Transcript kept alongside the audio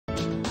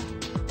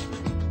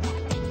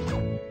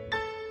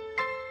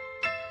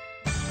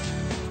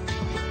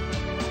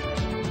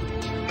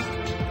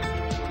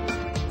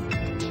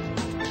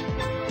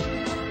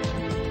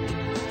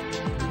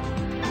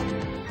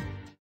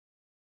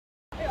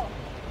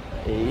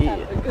哎，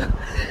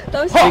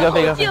都是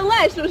好见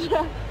外是不是？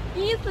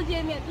第一次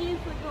见面，第一次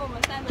跟我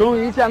们3个。终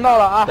于见到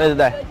了啊！对对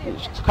对，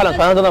看了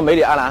传说中的美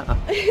女阿兰啊。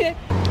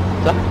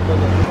走。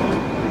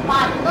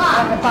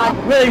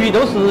粤语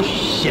都是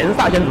现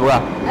杀现煮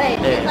啊。哎，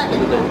现杀现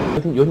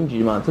煮。流行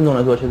剧嘛，正宗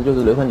来说其实就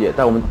是刘三姐，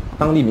在我们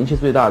当地名气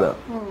是最大的。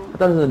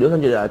但是刘三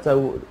姐呢，在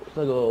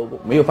这个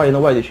没有发现的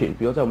外地群，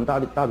比如在我们大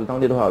主当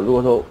地的话，如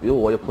果说比如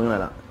我有朋友来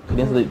了，肯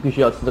定是必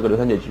须要吃这个刘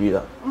三姐鲫鱼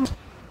的。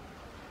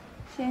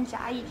先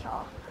夹一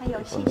条，还有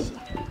谢谢。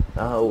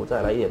然后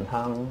再来一点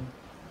汤。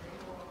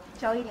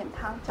浇一点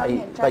汤，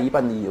带一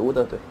半的油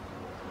的，对。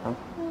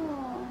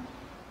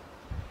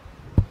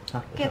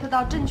get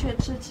到正确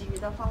吃鲫鱼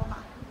的方法。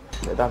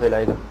给大飞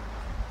来一个。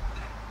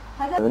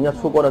人家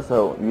出锅的时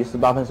候鱼是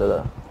8分熟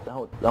的，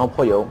然后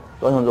泼油，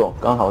端上桌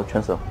刚好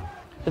全熟。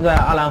现在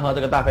阿兰和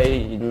这个大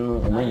飞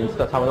我们已经吃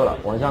的差不多了，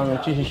晚上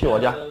继续去我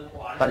家，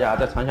大家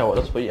再尝一下我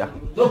的厨艺啊。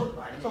走。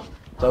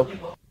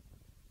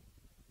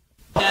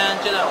今天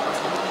接待我们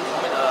重庆重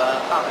味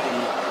的大美女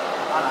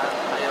阿兰，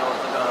还有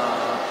这个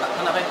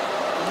汤大飞。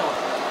今天我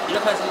一个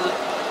菜是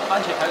番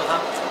茄排骨汤，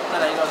再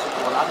来一个是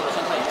我拿手的酸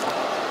菜鱼。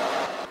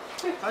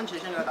番茄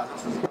先给它打成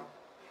40刀，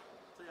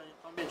这样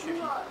方便去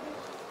皮。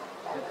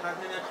他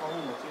天天烤我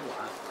最软。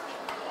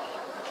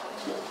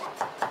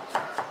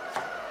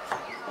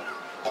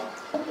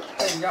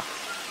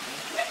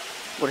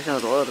我的小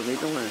耳朵都没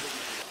动了。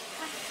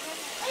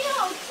哎呀，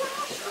好扎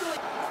实！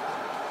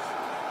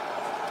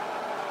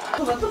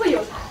怎么这么有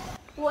才？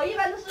我一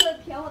般都是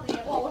舔我的眼，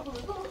哇，我怎么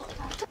这么好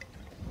看？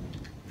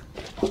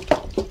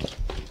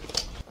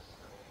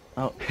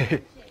然后嘿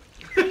嘿，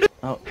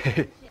然后嘿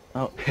嘿，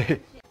然后嘿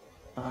嘿，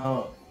然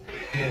后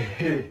嘿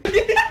嘿。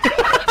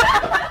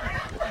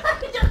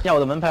要我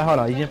的门牌号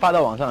了，已经发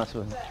到网上了，是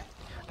不是？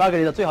发给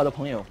你的最好的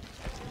朋友。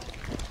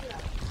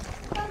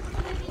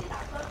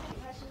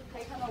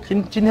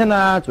今天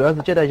呢，主要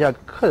是接待一下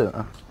客人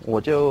啊，我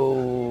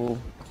就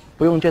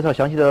不用介绍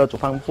详细的煮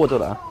饭步骤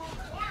了啊。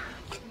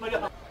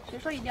谁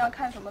说一定要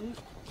看什么？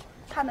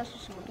看的是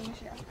什么东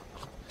西啊？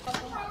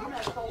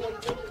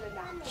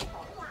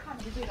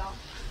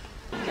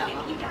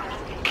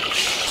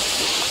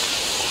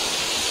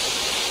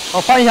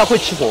哦，翻一下会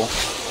起火。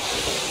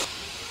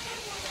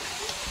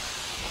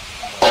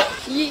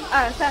1、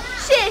2、3，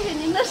谢谢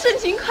您的盛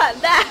情款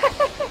待。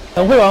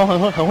很会玩，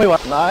很会玩，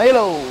来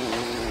喽！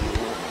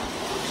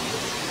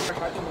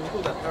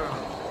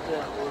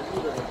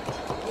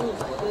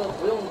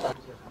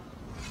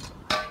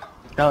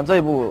然后这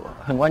一步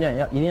很关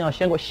键，一定要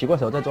先洗过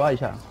手，再抓一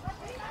下。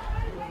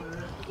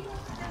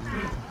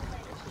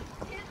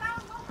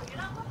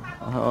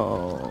然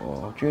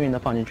后均匀的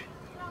放进去。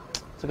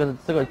这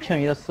个片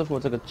鱼的师傅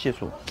这个技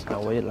术啊，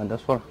我也懒得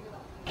说了。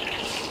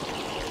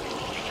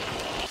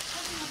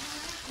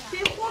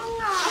别慌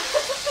啊！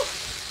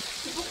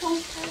你不慌，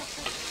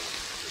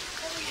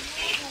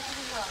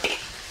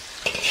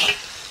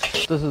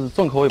这是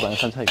重口味版的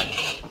酸菜鱼。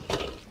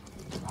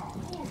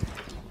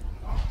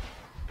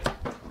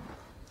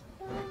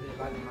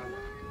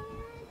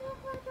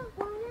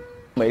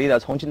美丽的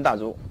重庆大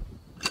猪，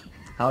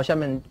然后下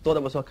面多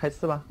的不说，开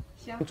吃吧。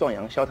壮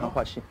阳，消痰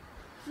化气。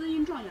滋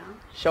阴壮阳。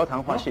消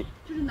痰化气。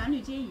就是男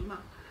女皆宜嘛，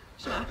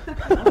是吧？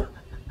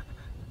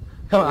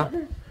干嘛？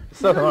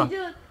吃了什么？你就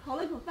讨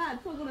了口饭，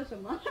错过了什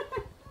么，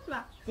是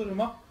吧？吃什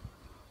么？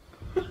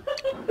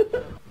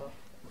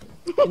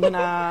今天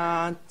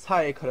呢，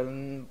菜可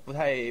能不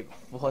太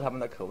符合他们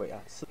的口味啊，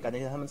感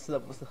觉他们吃的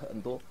不是很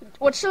多。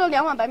我吃了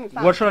2碗白米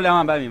饭。我吃了2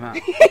碗白米饭。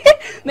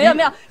没有，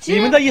你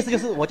们的意思就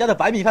是我家的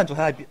白米饭煮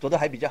的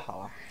还比较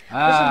好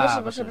啊？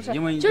不是，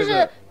因为就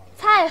是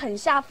菜很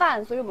下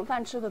饭，所以我们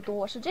饭吃的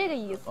多，是这个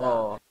意思。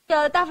哦。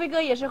大飞哥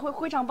也是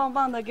非常棒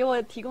棒的，给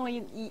我提供了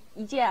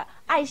一件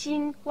爱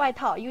心外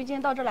套，因为今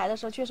天到这儿来的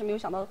时候确实没有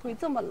想到会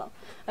这么冷。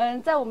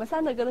在我们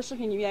三德哥的视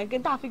频里面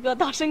跟大飞哥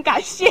道声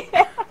感谢。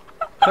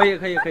可以。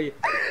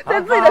在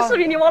自己的视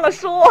频里忘了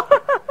说。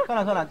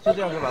算了，就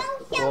这样说吧。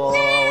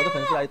我的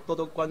粉丝来多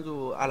多关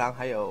注阿兰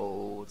还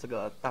有这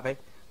个大飞。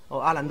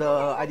阿兰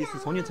的 ID 是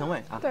重庆城卫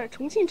啊。对，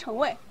重庆城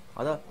卫。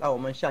好的，那我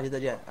们下期再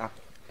见啊。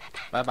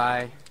拜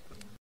拜。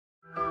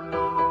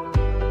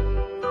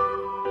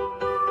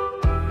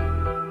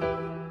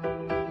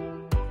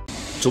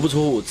足不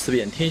出户，吃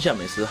遍天下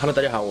美食。Hello， 大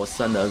家好，我是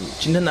三德子。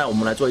今天呢，我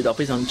们来做一道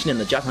非常经典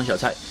的家常小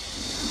菜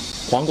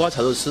——黄瓜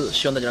炒肉丝，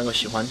希望大家能够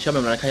喜欢。下面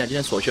我们来看一下今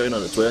天所需要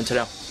用的主要材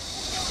料。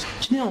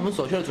今天我们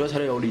所需要的主要材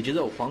料有里脊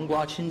肉、黄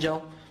瓜、青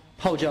椒、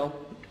泡椒、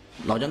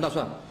老姜、大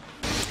蒜。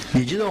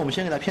里脊肉我们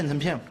先给它片成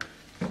片，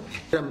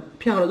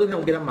片好了肉片我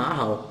们给它码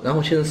好，然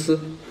后切成丝。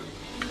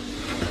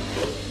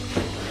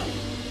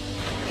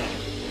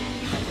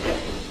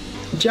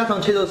家常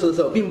切肉丝的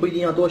时候，并不一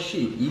定要多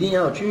细，一定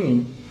要均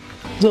匀。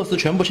肉丝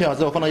全部切好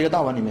之后，放到一个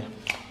大碗里面，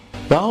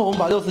然后我们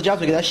把肉丝加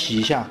水给它洗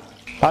一下，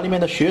把里面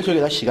的血水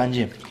给它洗干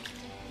净，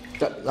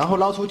然后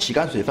捞出起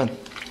干水分，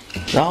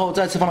然后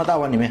再次放到大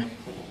碗里面。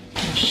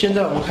现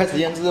在我们开始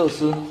腌制肉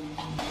丝，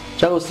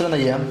加入适量的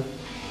盐，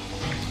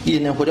一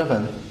点点胡椒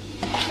粉，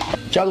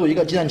加入一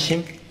个鸡蛋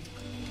清，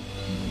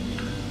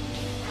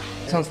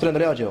上适量的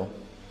料酒，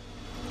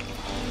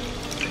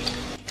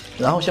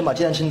然后先把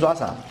鸡蛋清抓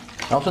散，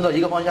然后顺着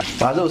一个方向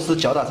把肉丝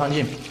搅打上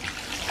劲，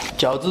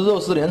搅至肉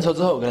丝粘稠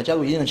之后，给它加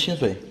入一定的清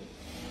水，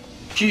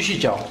继续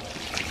搅，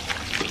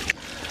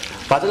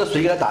把这个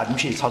水给它打进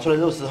去，炒出来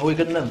的肉丝会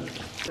更嫩。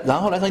然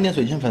后来上一点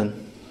水芡粉，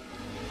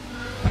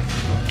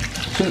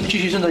继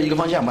续顺着一个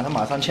方向把它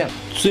码上芡，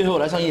最后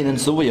来上一点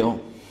植物油，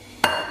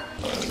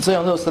这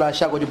样肉丝呢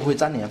下锅就不会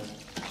粘连。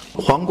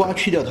黄瓜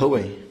去掉头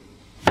尾，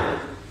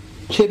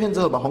切片之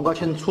后把黄瓜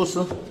切成粗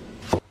丝。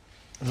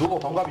如果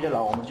黄瓜比较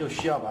老，我们就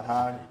需要把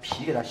它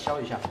皮给它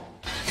削一下。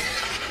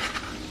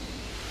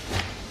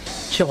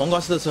切黄瓜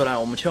丝的时候呢，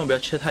我们千万不要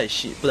切太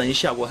细，不然一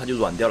下锅它就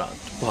软掉了，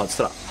不好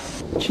吃了。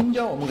青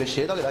椒我们给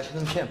斜刀给它切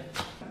成片，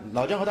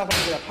老姜和大蒜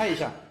给它拍一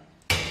下，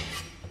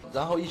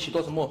然后一起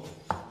剁成末。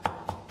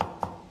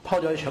泡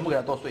椒也全部给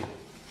它剁碎，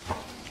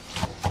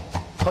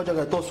泡椒给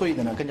它剁碎一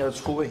点呢，更加的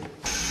出味。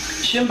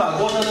先把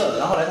锅烧热，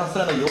然后来上适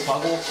量的油滑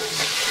锅，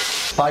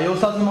把油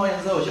烧至冒烟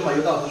之后，先把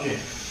油倒出去，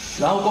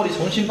然后锅里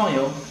重新放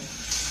油。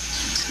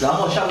然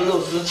后下入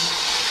肉丝，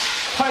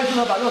快速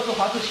的把肉丝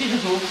滑至7成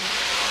熟，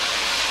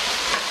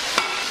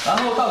然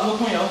后倒出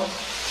控油，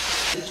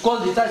锅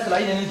子里再次来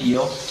一点点底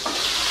油，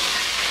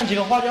放几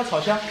个花椒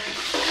炒香，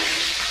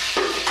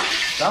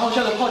然后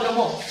下入泡椒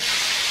末，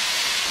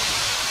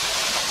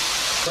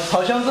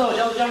炒香之后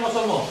加入姜末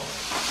蒜末。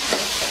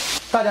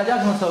大家家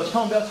常的时候千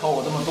万不要炒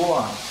我这么多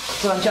啊，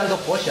不然家里的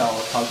火小，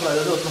炒出来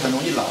的肉丝很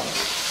容易老。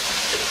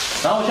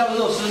然后下入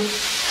肉丝。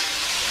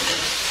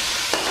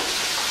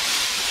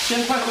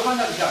先快速翻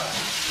炒几下，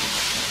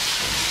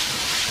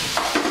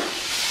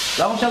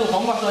然后下入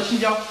黄瓜丝和青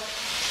椒，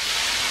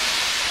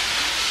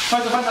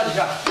快速翻炒几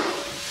下，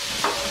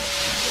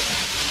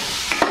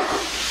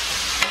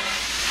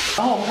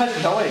然后我们开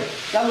始调味，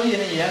加入一点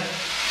点盐，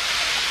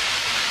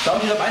少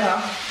许的白糖，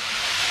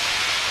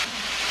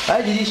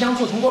来几滴香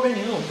醋从锅边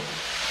淋入，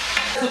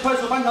再次快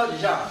速翻炒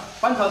几下，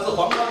翻炒至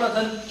黄瓜断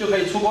生就可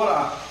以出锅了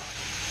啊。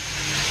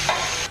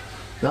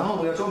然后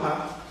我们要装盘。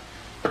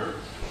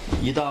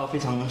一道非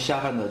常下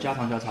饭的家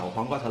常小炒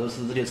黄瓜炒肉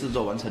丝直接制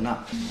作完成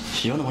了，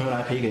喜欢的朋友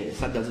呢可以给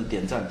三德子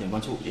点赞点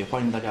关注，也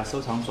欢迎大家收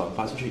藏转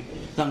发出去，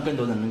让更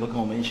多人能够跟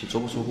我们一起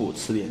足不出户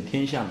吃点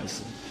天下美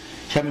食。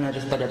下面呢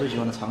就是大家最喜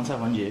欢的尝菜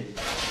环节，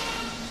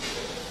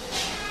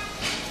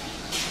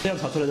这样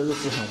炒出来的肉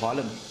丝很滑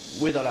嫩，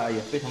味道呢也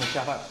非常的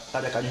下饭，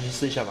大家赶紧去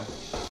试一下吧。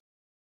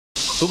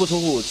足不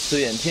出户吃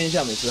点天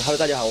下美食。Hello，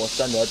 大家好，我是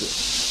三德子。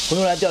朋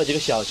友来钓了几个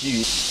小鲫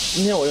鱼，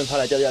今天我用它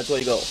来教大家做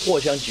一个藿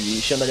香鲫鱼，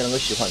希望大家能够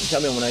喜欢。下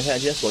面我们来看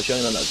今天所需要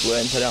用的主要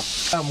原材料。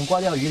我们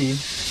刮掉鱼鳞，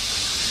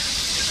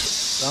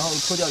然后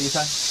抠掉鱼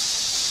鳃，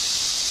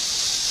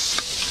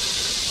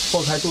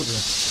剥开肚子，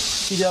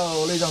去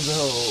掉内脏之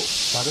后，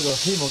把这个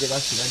黑膜给它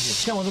洗干净。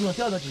像我这种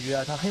钓的鲫鱼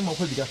啊，它黑膜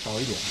会比较少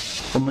一点。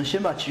我们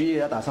先把鲫鱼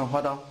给它打上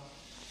花刀，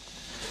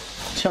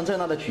像这样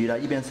大的鲫鱼呢，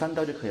一边3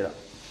刀就可以了。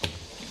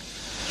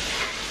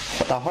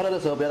打花刀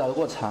的时候不要打得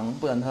过长，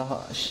不然它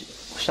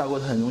下锅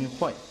它很容易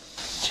坏。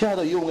切好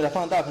的鱼我们给它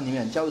放到大盆里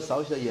面，加入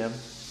少许的盐，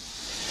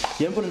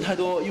盐不能太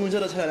多，因为这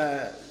道菜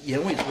呢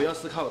盐味主要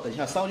是靠等一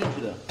下烧进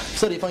去的。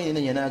这里放一点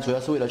点盐呢，主要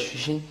是为了去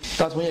腥。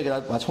大葱也给它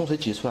把葱水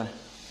挤出来，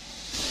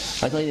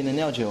来上一点点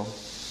料酒，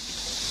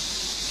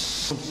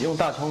用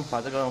大葱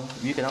把这个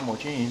鱼给它抹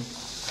均匀，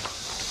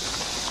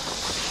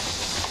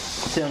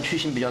这样去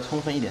腥比较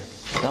充分一点。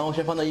然后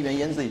先放到一边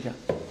腌制一下。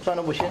蒜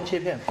萝卜先切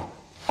片，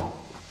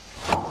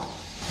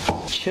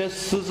切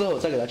丝之后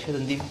再给它切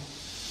成丁。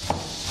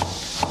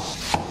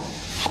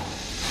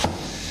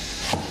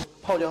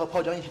泡椒和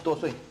泡姜一起剁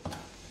碎，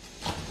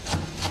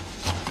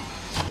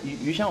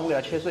鱼香我们给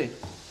它切碎。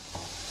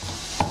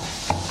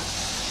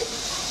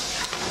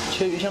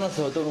切鱼香的时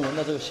候都能闻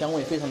到这个香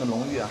味，非常的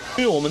浓郁啊。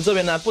因为我们这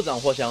边呢不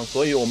长藿香，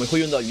所以我们会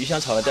用到鱼香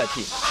草来代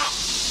替。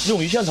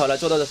用鱼香草来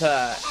做到的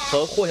菜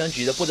和藿香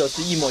鲫鱼的步骤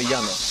是一模一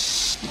样的。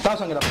大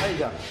蒜给它拍一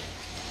下，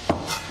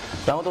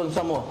然后剁成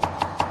蒜末。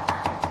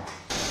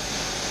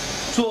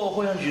做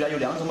藿香鲫鱼呢有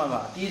2种办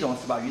法，第一种是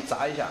把鱼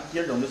炸一下，第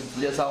二种就是直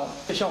接烧。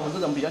像我们这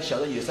种比较小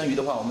的野生鱼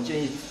的话，我们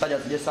建议大家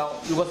直接烧。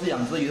如果是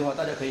养殖鱼的话，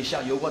大家可以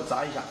下油锅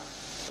炸一下。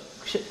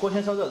锅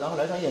先烧热，然后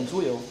来上一点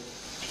猪油，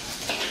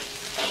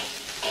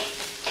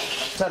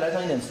再来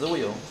上一点植物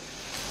油，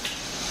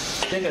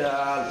先给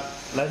它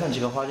来上几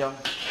个花椒，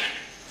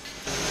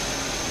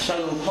下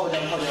入泡椒，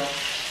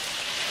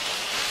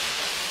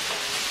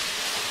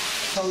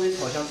稍微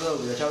炒香之后，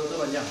给它加入豆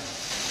瓣酱。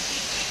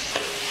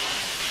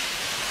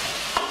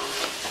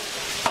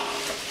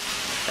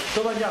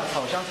豆瓣酱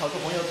炒香，炒出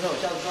红油之后，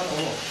加入酸萝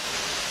卜，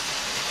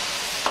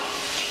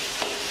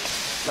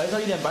来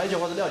上一点白酒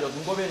或者料酒，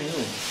从锅边淋入。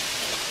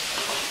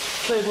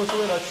这一步是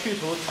为了去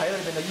除材料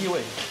里面的异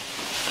味。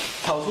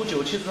炒出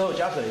酒气之后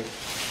加水，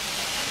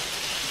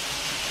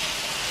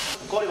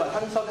锅里把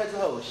汤烧开之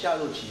后，下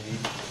入鲫鱼，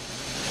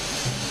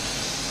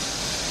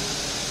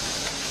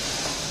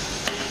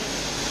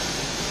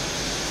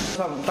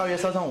大约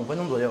烧上5分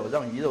钟左右，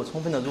让鱼肉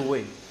充分的入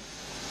味。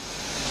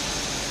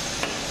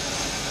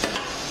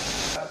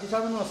第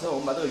3分钟的时候，我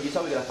们把这个鱼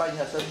稍微给它翻一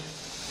下身，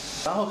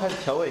然后开始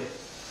调味，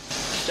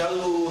加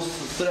入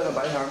适量的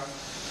白糖，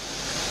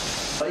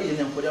和一点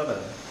点胡椒粉，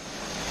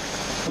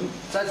们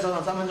再烧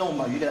上3分钟，我们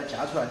把鱼给它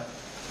夹出来。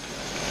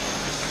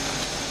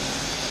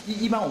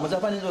一般我们在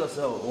饭店做的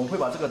时候，我们会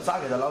把这个渣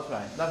给它捞出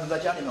来，但是在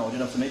家里面我觉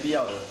得是没必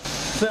要的。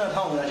这样的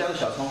汤我们来加入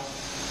小葱，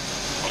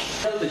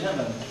加入点芡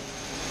粉，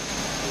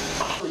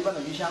一般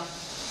的鱼香。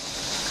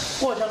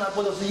藿香呢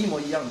步骤是一模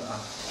一样的啊。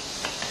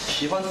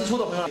喜欢吃醋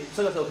的朋友，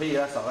这个时候可以给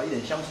它少了一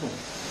点香醋。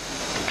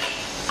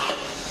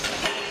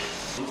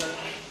淋汁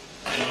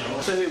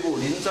儿，最后一步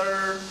淋汁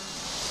儿，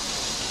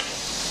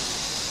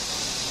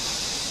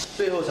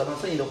最后撒上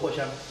剩余的藿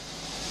香。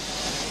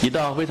一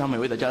道非常美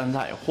味的家常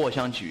菜藿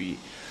香鲫鱼，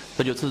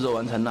这就制作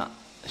完成了。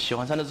喜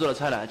欢三德做的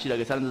菜呢，记得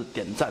给三德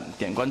点赞、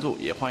点关注，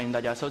也欢迎大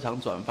家收藏、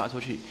转发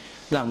出去，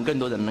让更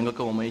多人能够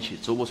跟我们一起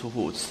足不出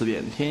户吃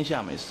遍天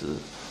下美食。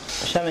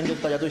下面就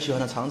是大家最喜欢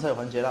的尝菜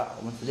环节了，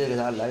我们直接给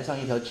它来上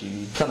一条鲫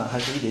鱼，上来还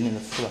是一点点的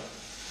吃吧。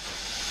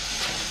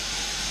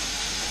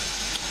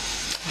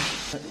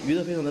鱼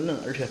肉非常的嫩，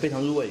而且非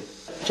常入味，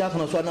加糖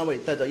的酸辣味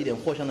带着一点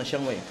藿香的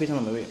香味，非常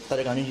的美味，大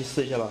家赶紧去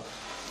试一下吧。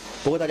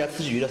不过大家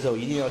吃鲫鱼的时候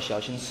一定要小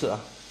心吃啊。